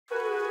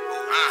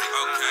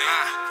Okay.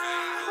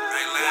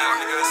 Hey, Lav,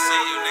 nigga, I see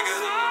you, nigga.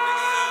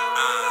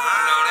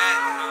 I know that.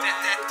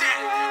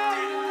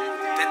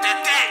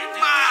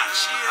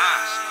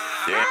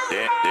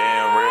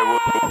 Damn, Red.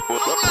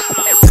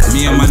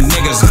 Me and my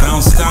niggas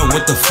bounced out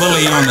with the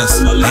fully on us.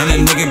 And a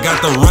nigga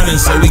got the running,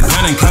 so we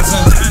gunning,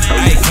 cousin.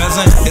 Hey,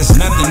 cousin, it's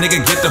nothing,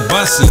 nigga, get the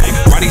bussin'.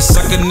 Why these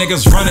sucker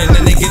niggas running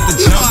and they get the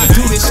jumping? I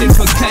do this shit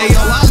for KO,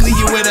 I'll leave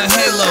you with a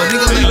halo.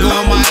 Nigga, let go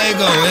of my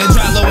ego and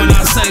drop low when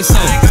I say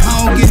so.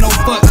 I don't get no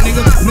fuck,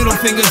 nigga. Middle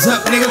fingers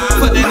up, nigga.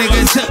 Fuck that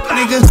nigga chuck,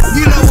 nigga.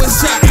 You know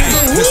what's up,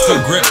 nigga.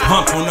 Pistol grip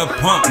pump on the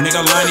pump,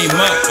 nigga, line him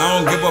up. I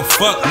don't give a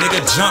fuck,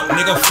 nigga, jump,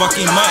 nigga, fuck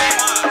him up.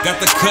 Got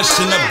the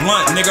cushion, the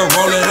blunt, nigga,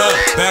 roll it up.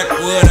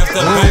 Backwood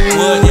after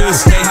backwood, yeah, I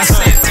stay I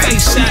tough. said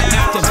face shot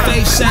after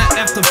face shot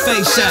after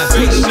face shot.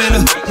 Put him in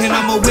her, and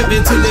I'ma whip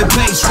it till it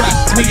bass rock.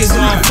 Niggas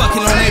know I'm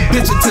fucking on that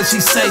bitch until she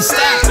say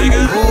stop.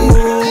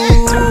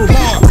 Ooh,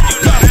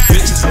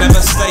 Bitches never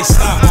stay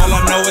stop, all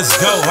I know is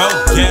go, ho.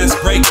 Gas,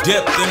 brake,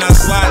 dip, then I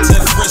slide to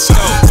Frisco.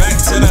 Back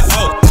to the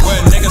O, where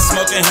a nigga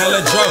smoking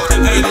hella dope.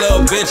 Hey,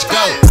 little bitch,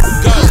 go,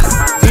 go.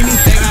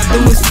 anything I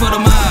do is for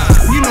the mob.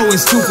 You know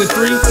it's 2 for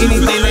 3.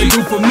 Anything they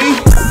do for me,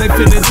 they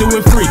finna do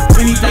it free.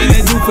 Anything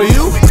they do for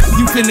you,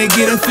 you finna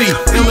get a fee.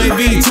 LAV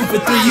 2 for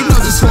 3, you know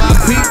just who I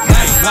peak.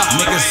 Hey,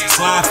 niggas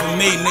slide for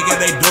me, nigga,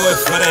 they do it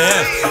for the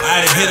F.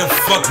 I hit a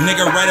fuck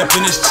nigga right up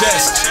in his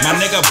chest. My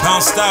nigga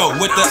bounced out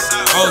with the,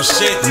 oh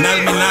shit. Now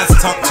let me not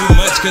talk too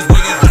much, cause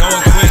niggas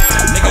going quick.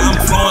 Nigga, I'm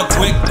flowing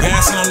quick,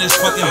 passing on this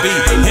fucking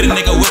beat. Hit a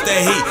nigga with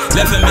that heat,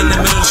 left him in the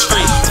middle of the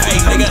street. Hey,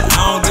 nigga,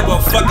 I don't give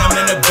a fuck, I'm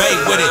in the bay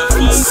with it.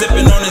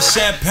 Sipping on the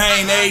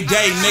champagne every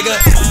day, nigga.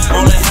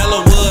 Rolling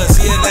hella woods,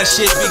 yeah, that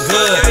shit be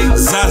good.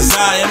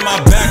 Zaza in my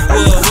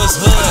backwood, what's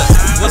hood?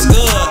 What's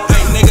good?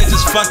 Hey, nigga,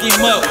 just fuck him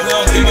up. We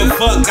don't give a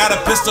fuck, got a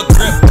pistol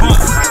grip pump.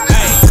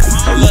 Hey,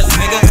 look,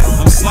 nigga,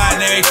 I'm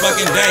sliding every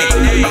fucking day.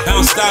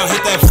 Bounced out,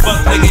 hit that fuck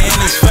nigga in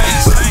his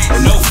face.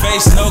 No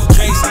face, no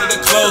case,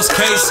 nigga, closed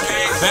case.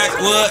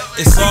 Backwood,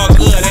 it's all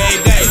good every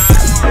day.